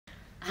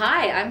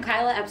Hi, I'm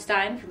Kyla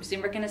Epstein from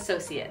Sumerick &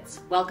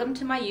 Associates. Welcome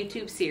to my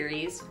YouTube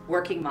series,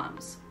 Working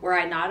Moms, where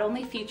I not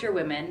only feature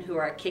women who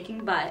are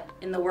kicking butt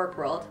in the work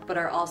world, but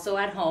are also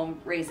at home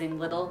raising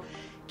little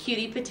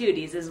cutie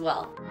patooties as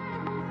well.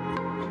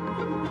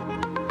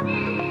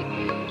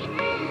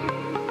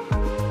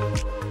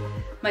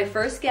 My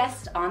first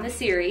guest on the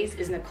series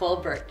is Nicole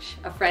Birch,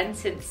 a friend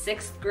since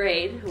 6th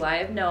grade who I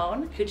have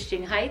known,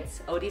 Couchiching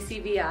Heights,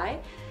 ODCVI,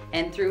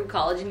 and through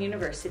college and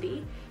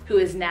university, who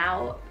is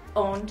now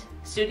owned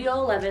Studio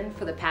 11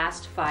 for the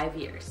past 5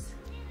 years.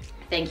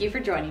 Thank you for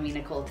joining me,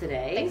 Nicole,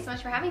 today. Thanks so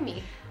much for having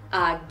me.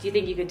 Do you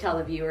think you could tell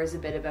the viewers a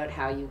bit about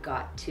how you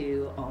got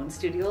to own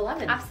Studio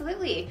 11?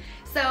 Absolutely.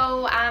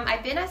 So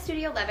I've been at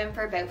Studio 11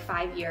 for about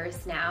 5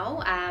 years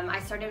now.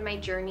 I started my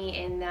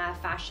journey in the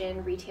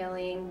fashion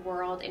retailing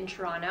world in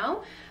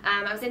Toronto.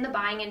 I was in the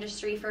buying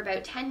industry for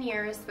about 10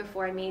 years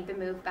before I made the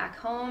move back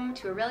home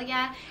to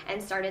Aurelia and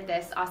started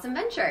this awesome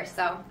venture.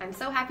 So I'm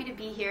so happy to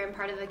be here and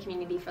part of the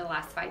community for the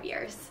last 5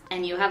 years.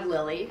 And you have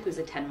Lily, who's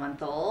a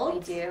 10-month-old. I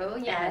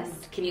do, yes.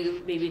 And can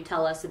you maybe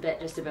tell us a bit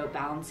just about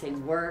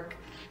balancing work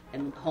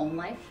and home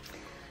life?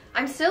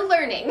 I'm still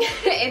learning.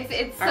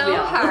 It's so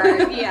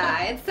hard.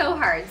 Yeah, it's so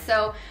hard.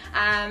 So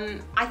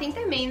I think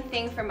the main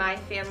thing for my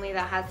family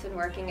that has been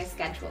working is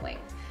scheduling.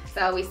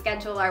 So we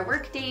schedule our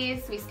work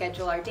days, we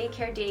schedule our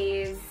daycare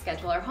days,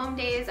 schedule our home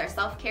days, our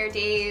self-care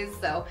days.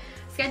 So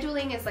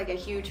scheduling is like a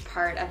huge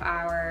part of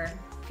our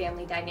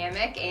family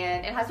dynamic,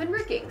 and it has been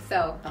working.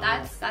 So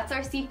that's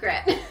our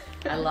secret.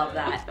 I love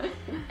that.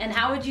 And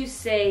how would you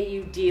say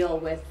you deal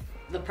with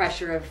the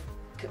pressure of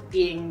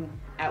being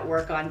at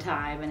work on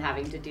time and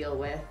having to deal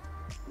with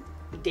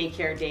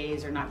daycare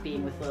days or not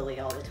being with Lily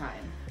all the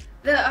time?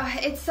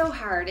 It's so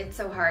hard. It's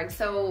so hard.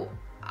 So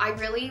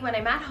when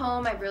I'm at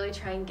home, I really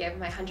try and give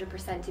my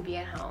 100% to be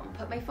at home.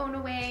 Put my phone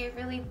away,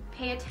 really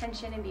pay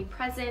attention and be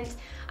present.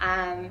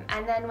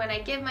 And then when I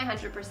give my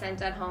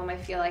 100% at home, I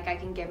feel like I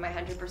can give my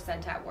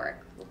 100% at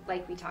work.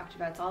 Like we talked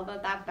about, it's all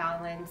about that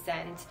balance.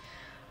 And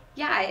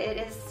yeah, it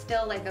is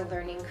still like a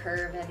learning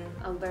curve and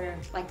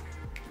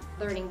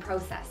learning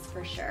process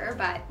for sure.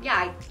 But yeah,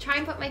 I try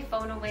and put my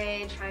phone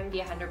away, try and be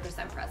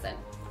 100% present.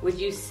 Would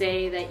you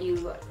say that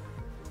you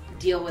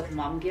deal with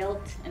mom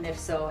guilt? And if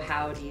so,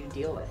 how do you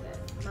deal with it?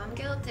 Mom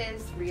guilt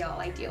is real.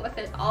 I deal with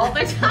it all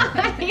the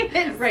time.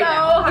 It's right so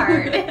now.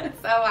 hard.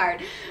 It's so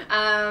hard.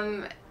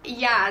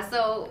 Yeah,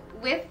 so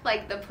with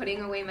like the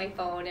putting away my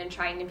phone and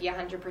trying to be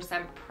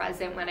 100%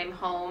 present when I'm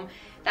home,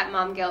 that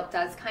mom guilt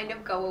does kind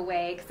of go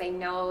away because I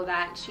know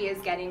that she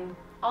is getting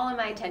all of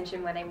my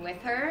attention when I'm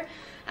with her.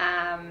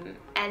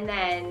 And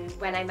then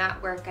when I'm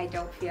at work, I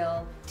don't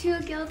feel too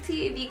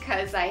guilty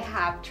because I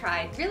have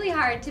tried really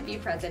hard to be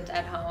present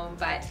at home,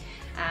 but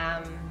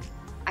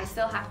I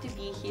still have to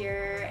be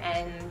here,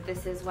 and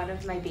this is one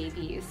of my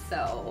babies.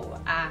 So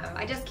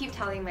I just keep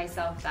telling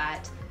myself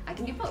that I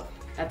can do both.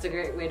 That's a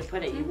great way to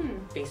put it. You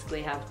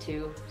basically have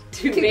two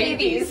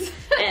babies.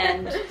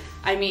 And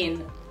I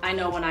mean, I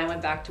know when I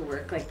went back to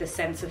work, like the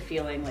sense of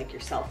feeling like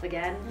yourself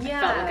again, yeah.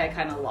 I felt like I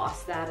kind of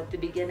lost that at the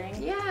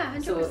beginning. Yeah,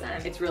 100%. So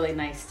it's really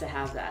nice to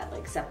have that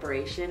like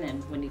separation,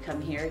 and when you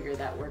come here, you're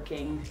that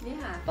working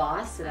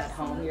boss, and at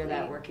home, you're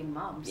that working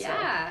mom. So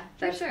yeah,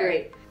 that's sure.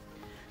 great.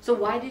 So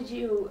why did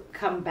you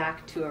come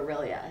back to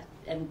Aurelia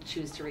and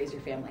choose to raise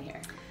your family here?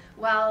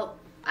 Well,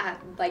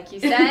 like you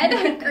said,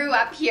 I grew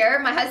up here,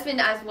 my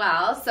husband as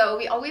well, so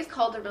we always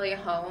called Aurelia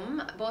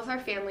home. Both our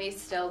families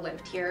still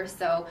lived here,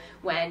 so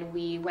when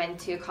we went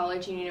to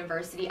college and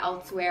university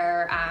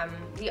elsewhere,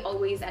 we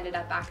always ended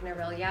up back in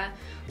Aurelia.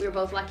 We were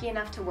both lucky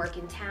enough to work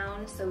in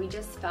town, so we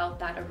just felt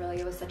that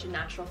Aurelia was such a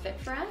natural fit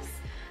for us.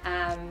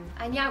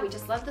 And yeah, we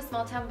just love the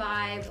small town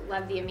vibe,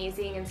 love the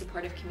amazing and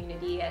supportive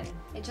community, and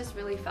it just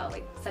really felt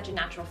like such a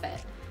natural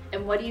fit.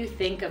 And what do you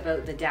think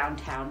about the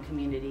downtown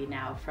community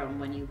now from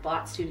when you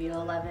bought Studio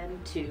 11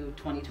 to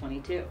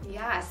 2022?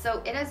 Yeah, so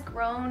it has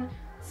grown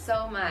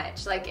so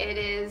much. Like, it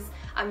is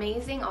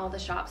amazing, all the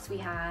shops we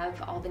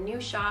have, all the new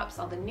shops,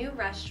 all the new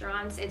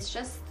restaurants. It's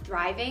just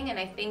thriving, and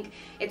I think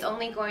it's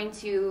only going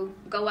to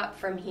go up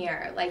from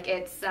here. Like,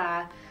 it's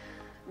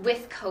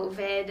with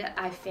COVID,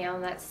 I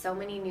found that so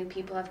many new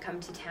people have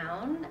come to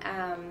town,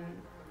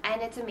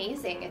 and it's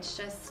amazing.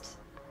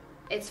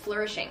 It's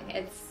flourishing.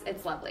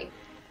 It's lovely.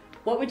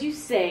 What would you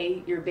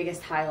say your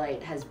biggest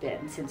highlight has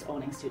been since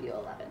owning Studio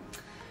 11?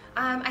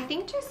 I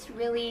think just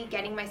really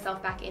getting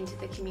myself back into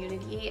the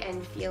community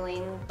and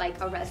feeling like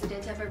a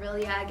resident of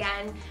Aurelia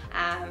again.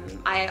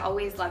 I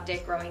always loved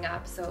it growing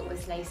up, so it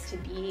was nice to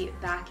be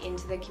back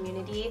into the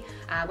community.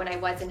 When I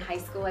was in high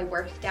school, I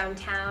worked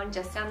downtown,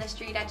 just down the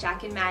street at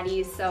Jack and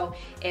Maddie's, so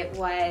it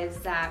was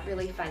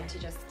really fun to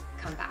just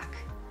come back.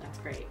 That's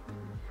great.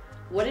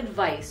 What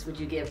advice would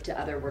you give to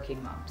other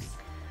working moms?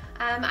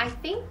 I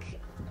think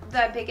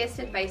the biggest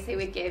advice I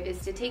would give is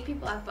to take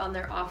people up on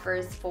their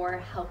offers for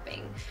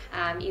helping.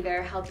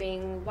 Either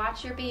helping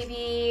watch your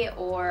baby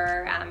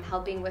or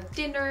helping with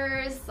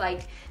dinners,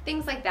 like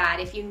things like that.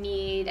 If you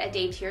need a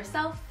day to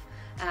yourself,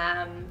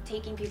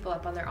 taking people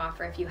up on their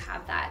offer if you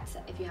have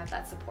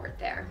that support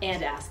there.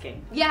 And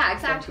asking. Yeah,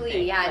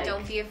 exactly. Yeah, like,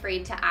 don't be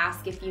afraid to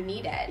ask if you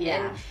need it.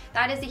 Yeah. And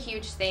that is a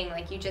huge thing.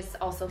 Like, you just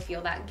also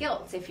feel that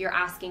guilt if you're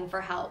asking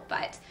for help,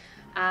 but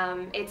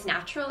it's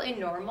natural and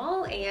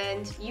normal,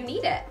 and you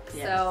need it.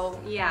 Yes. So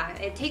yeah,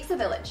 it takes a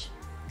village.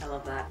 I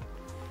love that.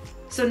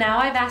 So now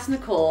I've asked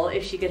Nicole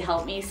if she could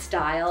help me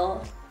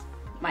style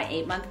my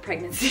 8-month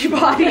pregnancy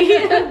body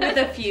with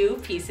a few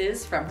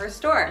pieces from her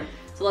store.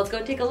 So let's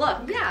go take a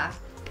look. Yeah.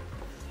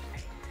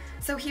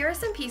 So here are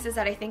some pieces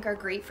that I think are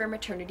great for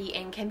maternity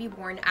and can be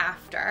worn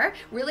after.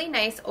 Really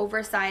nice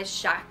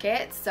oversized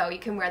jackets, so you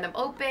can wear them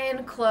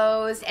open,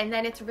 closed, and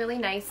then it's really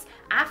nice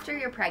after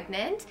you're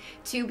pregnant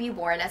to be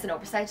worn as an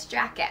oversized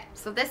jacket.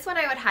 So this one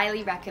I would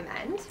highly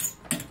recommend.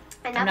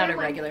 I'm not a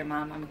regular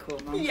mom, I'm a cool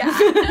mom. Yeah.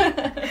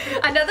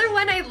 Another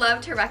one I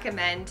love to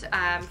recommend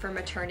for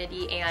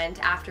maternity and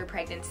after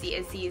pregnancy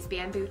is these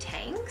bamboo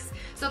tanks.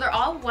 So they're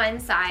all one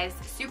size,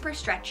 super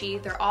stretchy,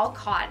 they're all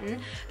cotton.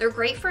 They're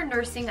great for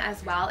nursing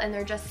as well, and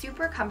they're just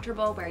super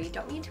comfortable where you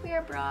don't need to wear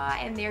a bra,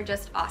 and they're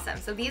just awesome.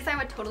 So these I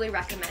would totally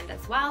recommend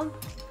as well.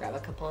 Grab a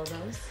couple of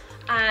those.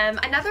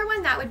 Another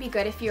one that would be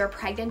good if you're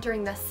pregnant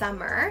during the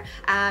summer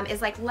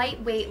is like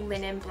lightweight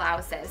linen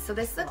blouses. So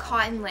this is a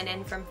cotton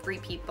linen from Free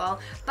People.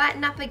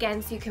 Button up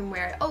again so you can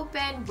wear it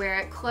open, wear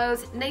it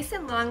closed, nice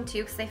and long too,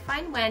 because I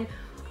find when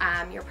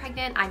you're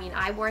pregnant, I mean,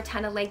 I wore a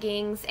ton of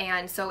leggings,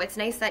 and so it's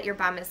nice that your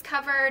bum is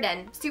covered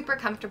and super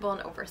comfortable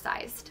and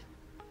oversized.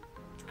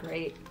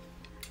 Great.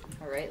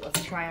 All right,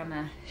 let's try on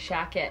the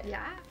jacket.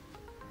 Yeah.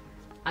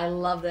 I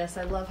love this.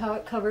 I love how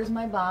it covers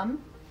my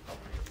bum.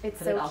 It's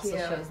but so it also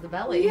cute. shows the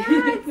belly. Yeah,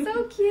 it's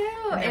so cute.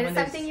 And it's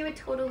something you would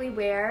totally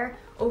wear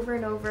over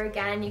and over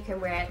again. You can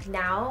wear it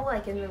now,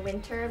 like in the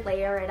winter,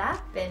 layer it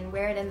up, and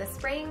wear it in the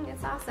spring.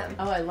 It's awesome.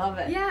 Oh, I love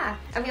it. Yeah.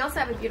 And we also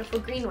have a beautiful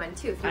green one,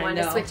 too, if you want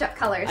to switch up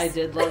colors. I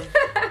did love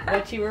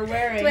what you were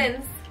wearing.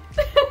 Twins.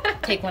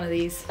 Take one of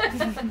these.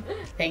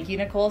 Thank you,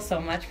 Nicole, so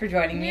much for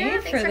joining me.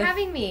 Yeah, thanks for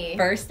having me.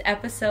 First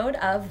episode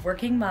of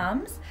Working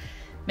Moms.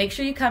 Make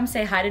sure you come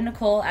say hi to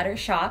Nicole at her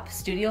shop,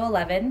 Studio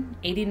 11,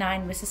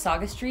 89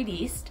 Mississauga Street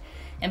East.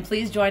 And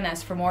please join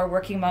us for more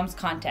Working Moms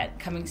content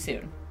coming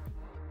soon.